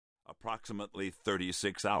approximately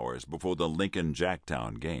 36 hours before the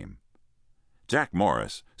Lincoln-Jacktown game. Jack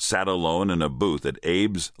Morris sat alone in a booth at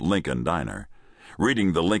Abe's Lincoln Diner,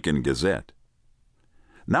 reading the Lincoln Gazette.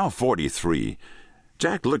 Now 43,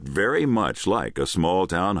 Jack looked very much like a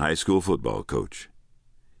small-town high school football coach.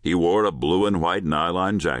 He wore a blue and white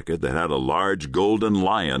nylon jacket that had a large golden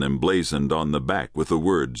lion emblazoned on the back with the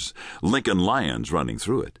words Lincoln Lions running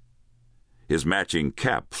through it. His matching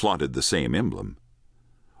cap flaunted the same emblem.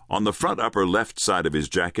 On the front upper left side of his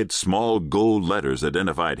jacket, small gold letters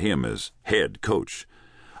identified him as head coach,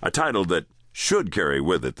 a title that should carry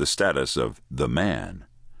with it the status of the man.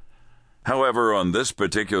 However, on this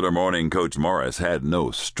particular morning, Coach Morris had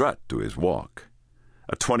no strut to his walk.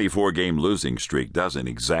 A 24-game losing streak doesn't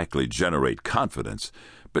exactly generate confidence,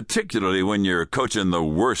 particularly when you're coaching the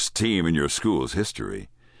worst team in your school's history.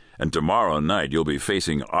 And tomorrow night you'll be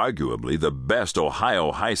facing arguably the best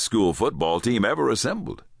Ohio high school football team ever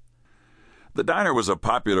assembled. The diner was a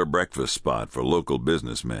popular breakfast spot for local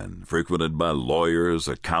businessmen, frequented by lawyers,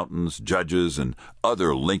 accountants, judges, and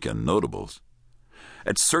other Lincoln notables.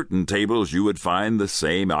 At certain tables you would find the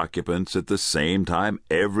same occupants at the same time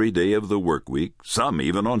every day of the work week, some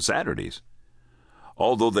even on Saturdays.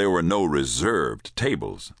 Although there were no reserved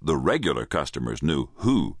tables, the regular customers knew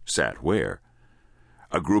who sat where.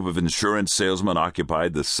 A group of insurance salesmen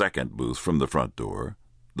occupied the second booth from the front door.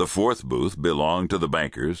 The fourth booth belonged to the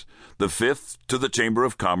bankers, the fifth to the Chamber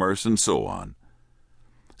of Commerce, and so on.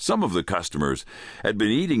 Some of the customers had been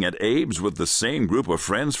eating at Abe's with the same group of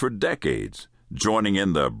friends for decades, joining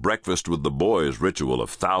in the breakfast with the boys ritual of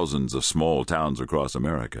thousands of small towns across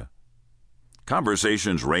America.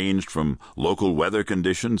 Conversations ranged from local weather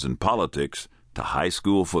conditions and politics to high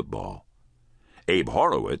school football. Abe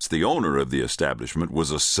Horowitz, the owner of the establishment, was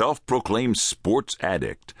a self-proclaimed sports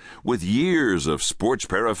addict, with years of sports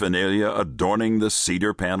paraphernalia adorning the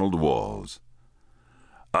cedar-paneled walls.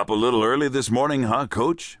 "Up a little early this morning, huh,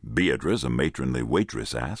 Coach?" Beatrice, a matronly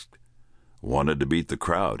waitress, asked. "Wanted to beat the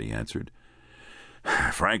crowd," he answered.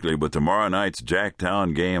 "Frankly, with tomorrow night's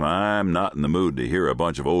Jacktown game, I'm not in the mood to hear a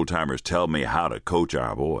bunch of old-timers tell me how to coach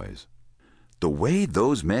our boys." "The way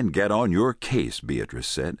those men get on your case," Beatrice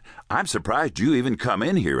said, "I'm surprised you even come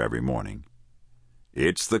in here every morning."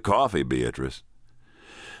 "It's the coffee, Beatrice.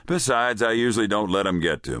 Besides, I usually don't let 'em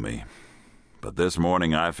get to me. But this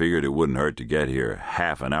morning I figured it wouldn't hurt to get here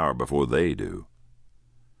half an hour before they do."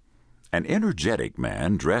 An energetic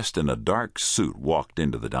man dressed in a dark suit walked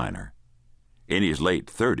into the diner. In his late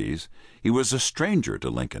 30s, he was a stranger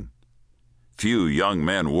to Lincoln. Few young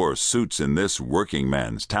men wore suits in this working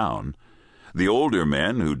man's town. The older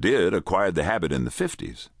men who did acquired the habit in the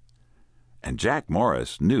 50s. And Jack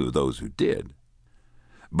Morris knew those who did.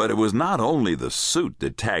 But it was not only the suit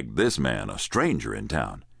that tagged this man a stranger in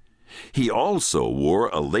town. He also wore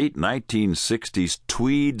a late 1960s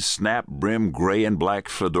tweed snap-brim gray and black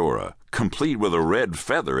fedora, complete with a red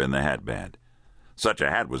feather in the hatband. Such a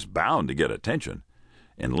hat was bound to get attention.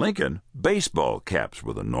 In Lincoln, baseball caps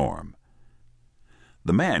were the norm.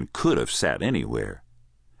 The man could have sat anywhere.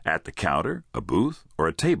 At the counter, a booth, or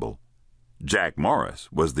a table. Jack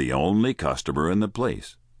Morris was the only customer in the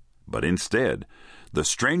place. But instead, the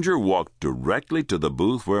stranger walked directly to the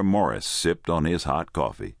booth where Morris sipped on his hot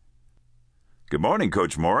coffee. "Good morning,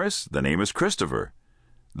 Coach Morris. The name is Christopher."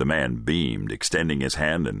 The man beamed, extending his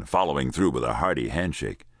hand and following through with a hearty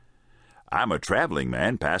handshake. "I'm a traveling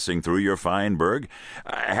man passing through your fine burg.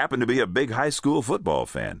 I happen to be a big high school football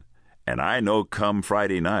fan. And I know come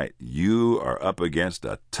Friday night you are up against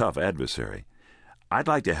a tough adversary. I'd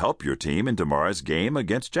like to help your team in tomorrow's game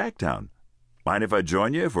against Jacktown. Mind if I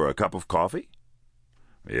join you for a cup of coffee?"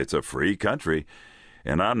 "It's a free country,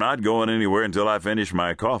 and I'm not going anywhere until I finish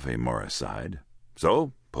my coffee," Morris sighed.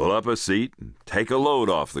 "So pull up a seat and take a load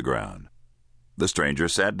off the ground." The stranger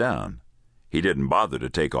sat down. He didn't bother to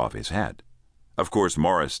take off his hat. Of course,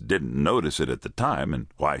 Morris didn't notice it at the time, and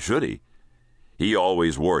why should he? He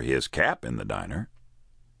always wore his cap in the diner.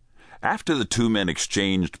 After the two men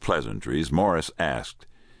exchanged pleasantries, Morris asked,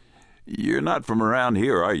 "You're not from around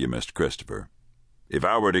here, are you, Mr. Christopher? If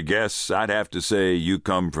I were to guess, I'd have to say you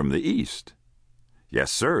come from the East."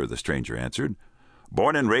 "Yes, sir," the stranger answered.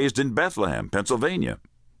 "Born and raised in Bethlehem, Pennsylvania.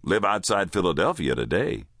 Live outside Philadelphia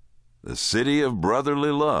today." "The city of brotherly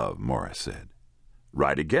love," Morris said.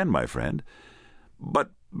 "Right again, my friend. But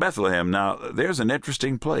Bethlehem, now, there's an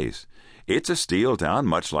interesting place. It's a steel town,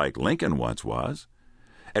 much like Lincoln once was.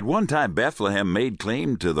 At one time, Bethlehem made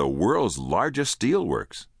claim to the world's largest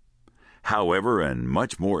steelworks. However, and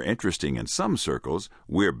much more interesting in some circles,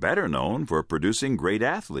 we're better known for producing great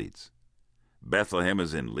athletes. Bethlehem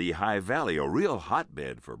is in Lehigh Valley, a real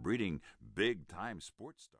hotbed for breeding big-time sports stars.